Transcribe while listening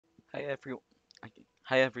Hi everyone.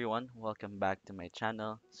 Hi everyone, welcome back to my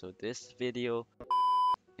channel. In this video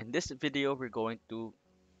we're going to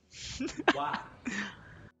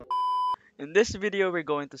in this video we're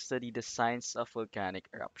going to study the science of volcanic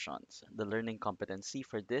eruptions. The learning competency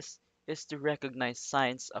for this is to recognize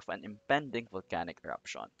signs of an impending volcanic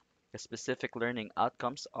eruption. The specific learning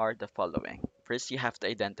outcomes are the following. First, you have to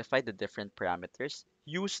identify the different parameters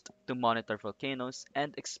used to monitor volcanoes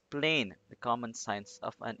and explain the common signs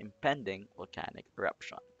of an impending volcanic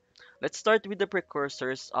eruption. Let's start with the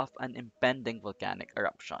precursors of an impending volcanic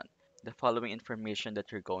eruption. The following information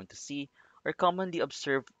that you're going to see are commonly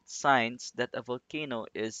observed signs that a volcano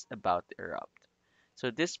is about to erupt. So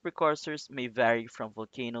these precursors may vary from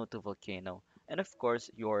volcano to volcano and of course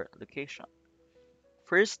your location.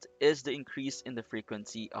 First is the increase in the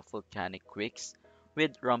frequency of volcanic quakes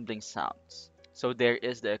with rumbling sounds. So there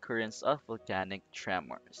is the occurrence of volcanic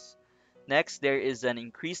tremors. Next, there is an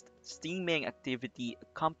increased steaming activity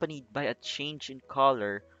accompanied by a change in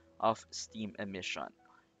color of steam emission.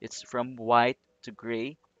 It's from white to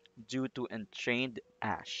gray due to entrained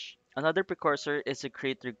ash. Another precursor is a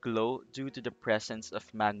crater glow due to the presence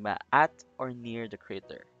of magma at or near the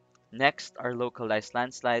crater. Next are localized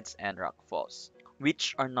landslides and rockfalls,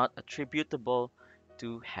 which are not attributable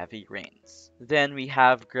to heavy rains. Then we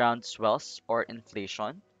have ground swells or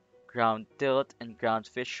inflation, ground tilt, and ground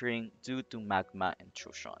fissuring due to magma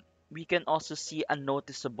intrusion. We can also see a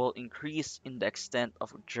noticeable increase in the extent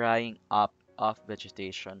of drying up of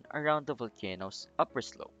vegetation around the volcano's upper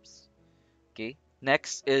slopes. Okay.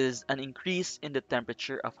 Next is an increase in the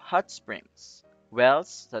temperature of hot springs,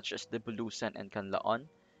 wells such as the Bulusan and Canlaon,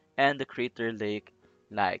 and the crater lake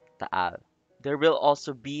like Taal. There will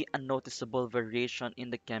also be a noticeable variation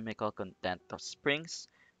in the chemical content of springs,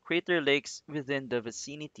 crater lakes within the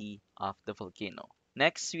vicinity of the volcano.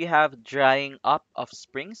 Next, we have drying up of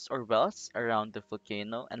springs or wells around the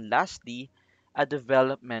volcano, and lastly, a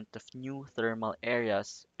development of new thermal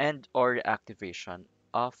areas and or reactivation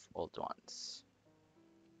of old ones.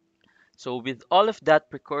 So with all of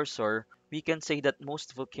that precursor, we can say that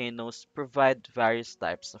most volcanoes provide various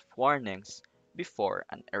types of warnings before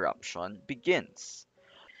an eruption begins.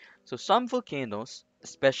 So some volcanoes,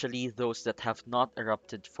 especially those that have not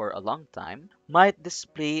erupted for a long time, might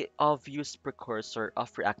display obvious precursor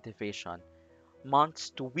of reactivation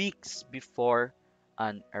months to weeks before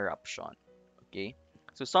an eruption. Okay?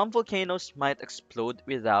 So some volcanoes might explode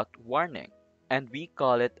without warning, and we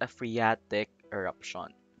call it a phreatic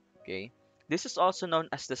eruption. Okay? This is also known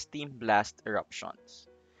as the steam blast eruptions.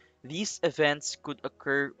 These events could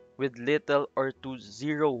occur with little or to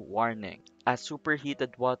zero warning, as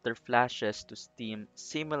superheated water flashes to steam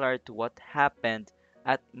similar to what happened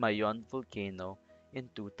at Mayon volcano in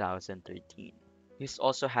 2013. This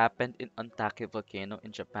also happened in Ontake volcano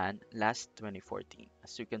in Japan last 2014.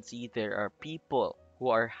 As you can see, there are people who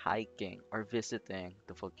are hiking or visiting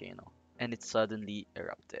the volcano and it suddenly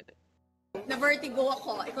erupted. Na-vertigo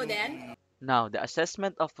ako. Ikaw din? Now, the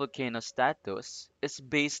assessment of volcano status is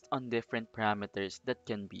based on different parameters that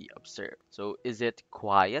can be observed. So, is it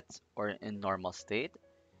quiet or in normal state?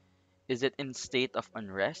 Is it in state of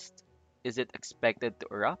unrest? Is it expected to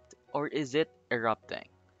erupt or is it erupting?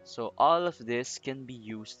 So, all of this can be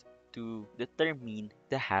used to determine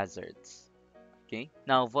the hazards. Okay?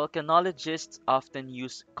 Now, volcanologists often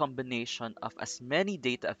use combination of as many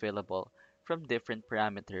data available from different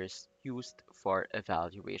parameters used for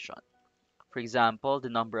evaluation. For example, the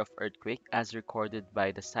number of earthquakes as recorded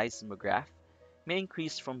by the seismograph may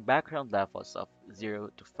increase from background levels of 0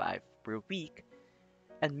 to 5 per week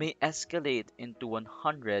and may escalate into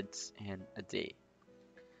 100s in a day.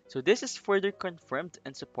 So this is further confirmed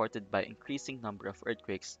and supported by increasing number of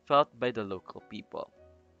earthquakes felt by the local people.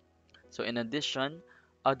 So in addition,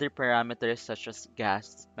 other parameters such as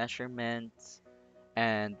gas measurements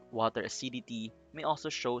and water acidity may also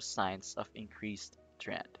show signs of increased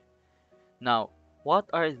trend. Now, what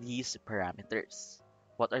are these parameters?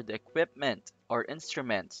 What are the equipment or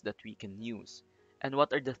instruments that we can use? And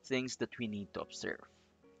what are the things that we need to observe?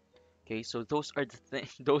 Okay, so those are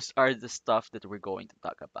those are the stuff that we're going to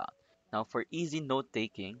talk about. Now, for easy note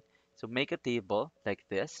taking, so make a table like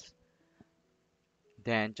this,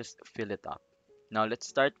 then just fill it up. Now, let's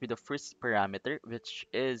start with the first parameter, which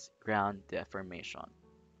is ground deformation.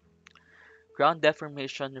 Ground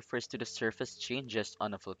deformation refers to the surface changes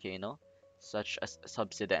on a volcano, such as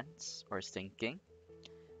subsidence or sinking,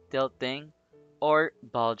 tilting, or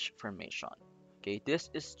bulge formation. Okay, this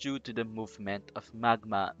is due to the movement of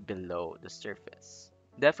magma below the surface.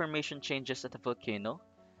 Deformation changes at a volcano,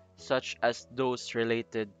 such as those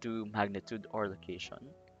related to magnitude or location,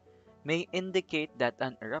 may indicate that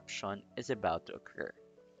an eruption is about to occur.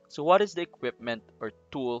 So, what is the equipment or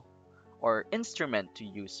tool or instrument to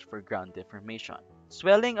use for ground deformation?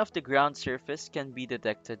 Swelling of the ground surface can be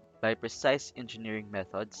detected by precise engineering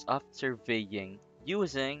methods of surveying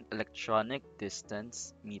using electronic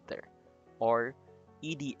distance meter or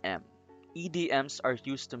EDM. EDMs are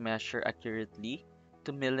used to measure accurately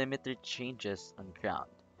to millimeter changes on ground.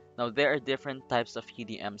 Now, there are different types of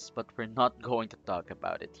EDMs, but we're not going to talk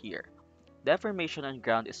about it here. Deformation on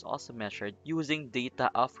ground is also measured using data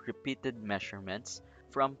of repeated measurements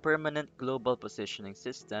from Permanent Global Positioning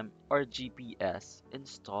System or GPS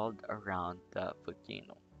installed around the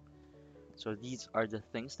volcano. So these are the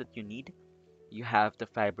things that you need. You have the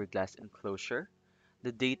fiberglass enclosure,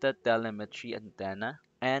 the data telemetry antenna,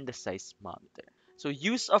 and the seismometer. So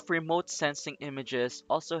use of remote sensing images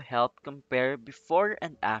also help compare before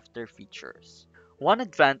and after features. One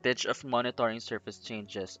advantage of monitoring surface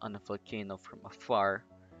changes on a volcano from afar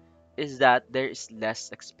is that there is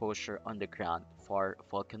less exposure on the ground for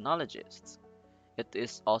volcanologists. It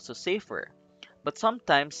is also safer, but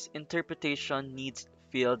sometimes interpretation needs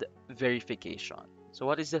field verification. So,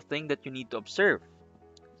 what is the thing that you need to observe?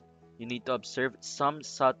 You need to observe some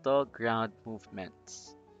subtle ground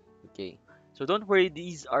movements. Okay, so don't worry,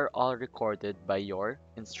 these are all recorded by your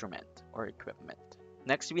instrument or equipment.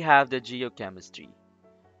 Next, we have the geochemistry.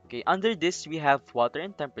 Okay, under this we have water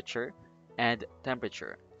and temperature and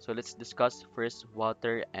temperature. So let's discuss first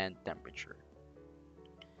water and temperature.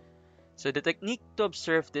 So the technique to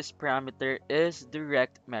observe this parameter is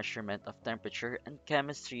direct measurement of temperature and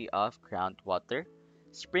chemistry of groundwater,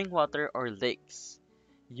 spring water or lakes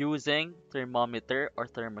using thermometer or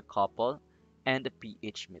thermocouple and a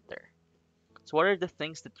pH meter. So what are the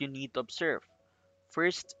things that you need to observe?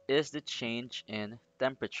 First is the change in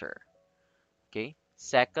temperature. Okay.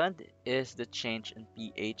 Second is the change in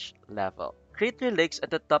pH level. Crater lakes at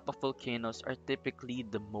the top of volcanoes are typically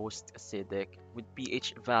the most acidic, with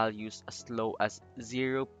pH values as low as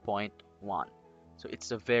zero point 0.1. So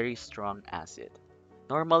it's a very strong acid.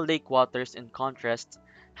 Normal lake waters, in contrast,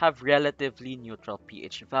 have relatively neutral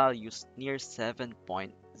pH values near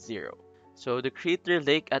 7.0. So the Crater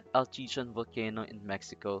Lake at Altition Volcano in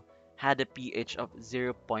Mexico had a pH of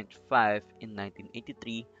zero point 0.5 in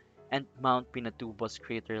 1983, and Mount Pinatubo's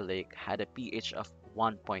Crater Lake had a pH of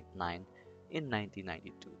 1.9 in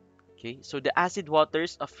 1992. Okay, so the acid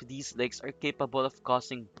waters of these lakes are capable of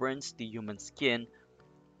causing burns to human skin,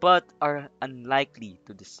 but are unlikely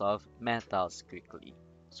to dissolve metals quickly.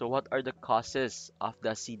 So what are the causes of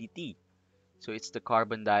the acidity? So it's the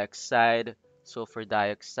carbon dioxide, sulfur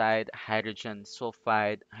dioxide, hydrogen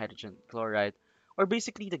sulfide, hydrogen chloride, or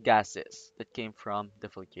basically the gases that came from the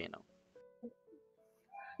volcano.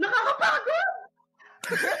 Nakakapagod!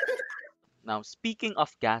 Now, speaking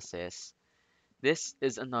of gases, this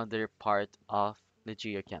is another part of the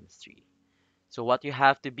geochemistry. So what you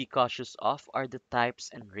have to be cautious of are the types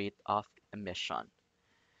and rate of emission.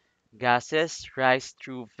 Gases rise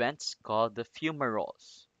through vents called the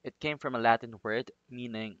fumaroles. It came from a Latin word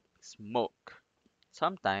meaning smoke.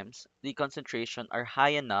 Sometimes the concentration are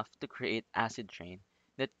high enough to create acid rain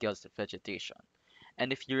that kills the vegetation.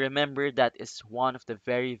 And if you remember, that is one of the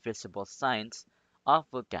very visible signs of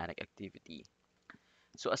volcanic activity.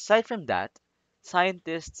 So aside from that,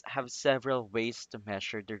 scientists have several ways to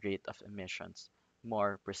measure the rate of emissions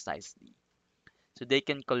more precisely. So they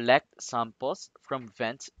can collect samples from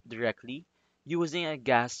vents directly using a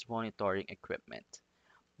gas monitoring equipment.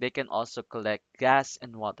 They can also collect gas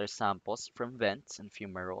and water samples from vents and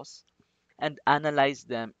fumaroles and analyze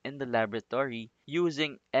them in the laboratory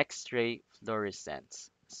using X-ray fluorescence,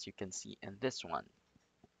 as you can see in this one.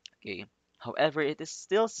 Okay. However, it is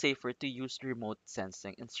still safer to use remote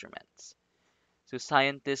sensing instruments. So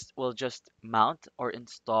scientists will just mount or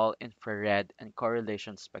install infrared and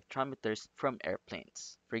correlation spectrometers from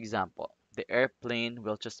airplanes. For example, the airplane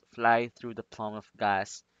will just fly through the plume of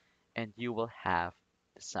gas and you will have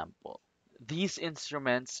the sample. These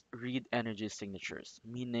instruments read energy signatures,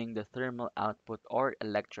 meaning the thermal output or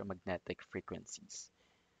electromagnetic frequencies.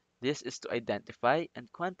 This is to identify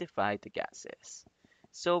and quantify the gases.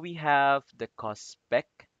 So we have the cos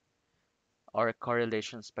spec or a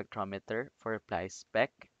correlation spectrometer for reply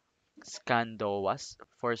spec, SCANDOAS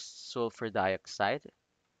for sulfur dioxide,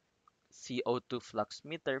 CO2 flux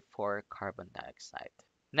meter for carbon dioxide.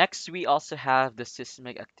 Next, we also have the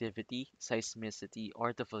seismic activity, seismicity,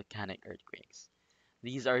 or the volcanic earthquakes.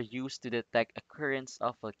 These are used to detect occurrence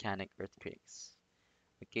of volcanic earthquakes.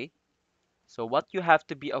 Okay, so what you have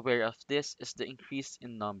to be aware of this is the increase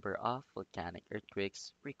in number of volcanic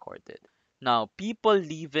earthquakes recorded. Now, people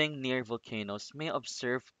living near volcanoes may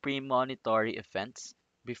observe premonitory events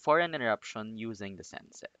before an eruption using the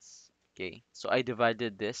senses. Okay, so I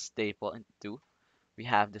divided this table into two. We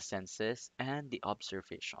have the senses and the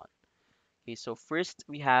observation. Okay, so first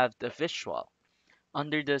we have the visual.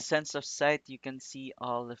 Under the sense of sight, you can see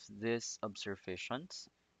all of these observations: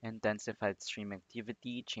 intensified stream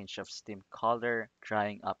activity, change of steam color,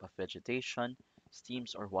 drying up of vegetation,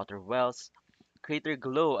 steams or water wells, crater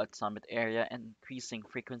glow at summit area, and increasing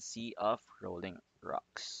frequency of rolling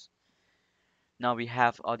rocks. Now we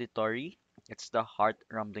have auditory, it's the heart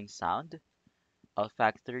rumbling sound.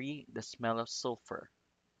 Olfactory, the smell of sulfur,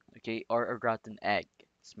 okay, or a rotten egg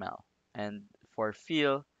smell. And for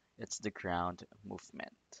feel, it's the ground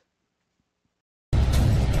movement.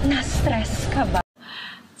 Na-stress ka ba?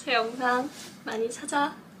 제 영상 많이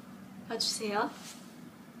찾아봐 주세요.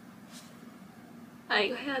 아,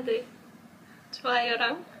 이거 해야 돼.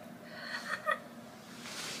 좋아요랑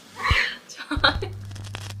좋아요.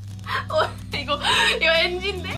 이거 NG인데?